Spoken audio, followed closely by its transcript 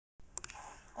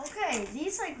Okay,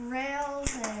 these like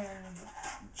rails and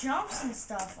jumps and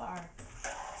stuff are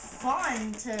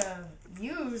fun to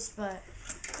use, but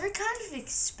they're kind of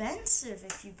expensive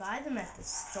if you buy them at the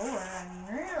store. I mean,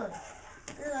 really,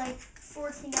 they're like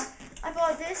 $14. I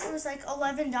bought this; it was like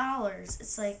 $11.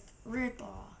 It's like rip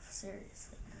off,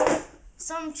 seriously.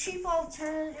 Some cheap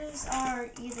alternatives are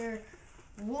either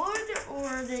wood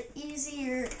or the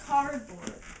easier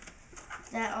cardboard.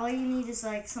 That all you need is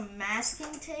like some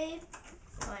masking tape,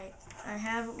 like I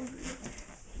have over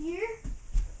here.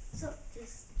 So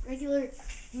just regular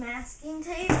masking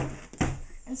tape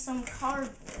and some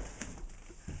cardboard.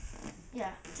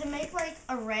 Yeah, to make like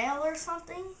a rail or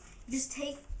something, you just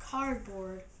take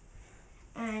cardboard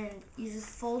and you just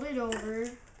fold it over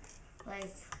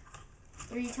like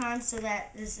 3 times so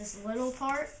that there's this little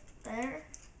part there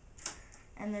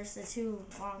and there's the 2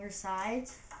 longer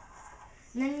sides.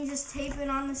 And then you just tape it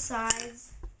on the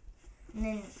sides and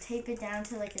then tape it down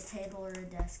to like a table or a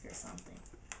desk or something.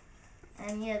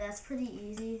 And yeah, that's pretty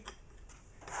easy.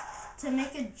 To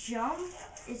make a jump,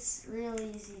 it's real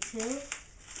easy too.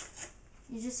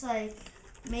 You just like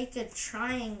make a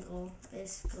triangle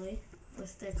basically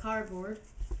with the cardboard.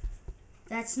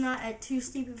 That's not at too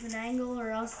steep of an angle or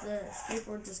else the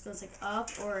skateboard just goes like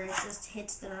up or it just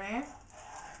hits the ramp.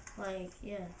 Like,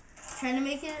 yeah. Trying to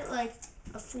make it like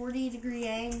a 40-degree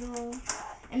angle.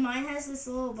 And mine has this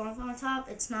little bump on top.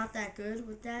 It's not that good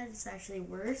with that. It's actually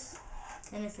worse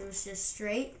than if it was just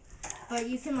straight. But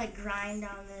you can like grind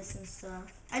on this and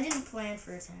stuff. I didn't plan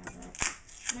for it to have that.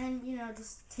 And then, you know,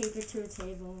 just tape it to a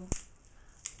table.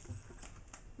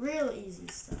 Real easy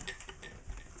stuff.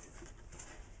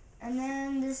 And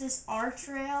then there's this arch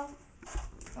rail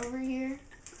over here.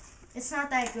 It's not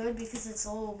that good because it's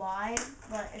a little wide,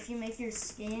 but if you make your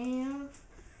skinny enough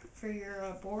for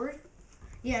your board,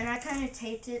 yeah, and I kind of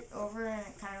taped it over and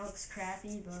it kind of looks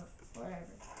crappy, but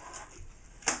whatever.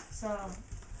 So,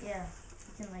 yeah,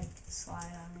 you can like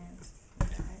slide on it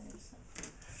and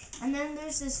stuff. And then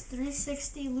there's this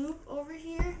 360 loop over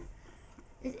here.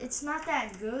 It's not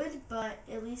that good, but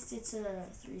at least it's a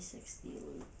 360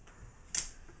 loop.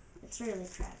 It's really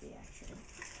crappy, actually.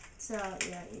 So,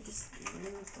 yeah, you just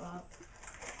loop up,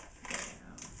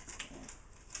 down,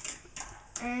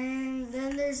 yeah. And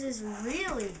then there's this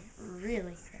really,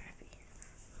 really crappy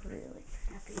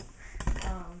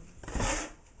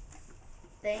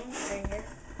thing right here.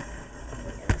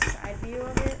 Look at the side view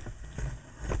of it.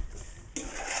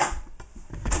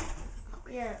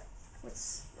 Yeah,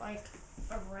 it's like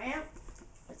a ramp.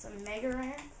 It's a mega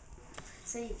ramp.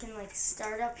 So you can like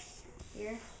start up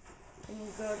here. And you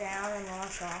go down and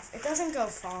launch off. It doesn't go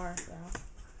far,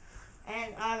 though.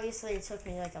 And obviously it took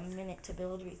me like a minute to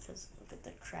build because look at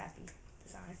the crappy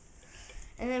design.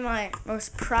 And then my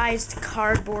most prized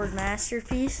cardboard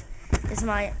masterpiece is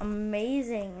my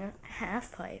amazing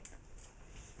half pipe.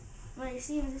 Well, you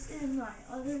see, this is my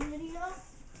other video.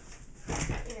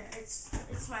 Yeah,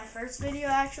 it's my first video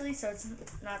actually, so it's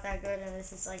not that good, and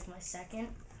this is like my second.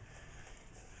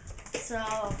 So,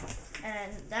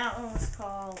 and that one was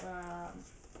called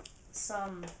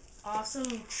some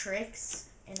awesome tricks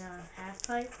in a half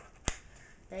pipe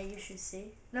that you should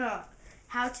see. No,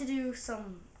 how to do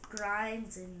some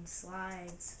grinds and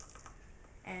slides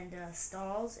and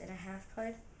stalls in a half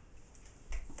pipe.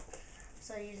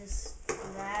 So you just do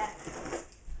that.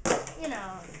 You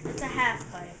know, it's a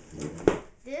half pipe.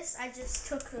 This, I just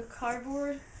took the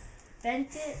cardboard,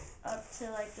 bent it up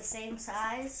to like the same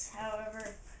size,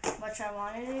 however much I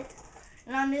wanted it.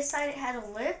 And on this side it had a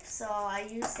lip, so I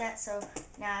used that, so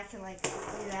now I can like do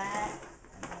that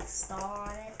and like stall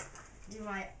on it. Do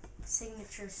my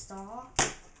signature stall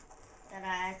that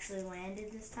I actually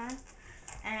landed this time.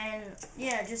 And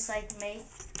yeah, just like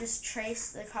just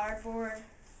trace the cardboard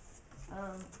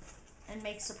and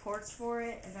make supports for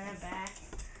it and then a back.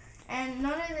 And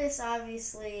none of this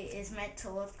obviously is meant to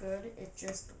look good, it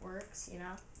just works, you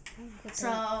know.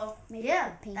 So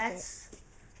yeah, that's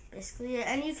basically it.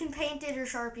 And you can paint it or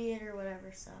Sharpie it or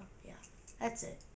whatever, so yeah, that's it.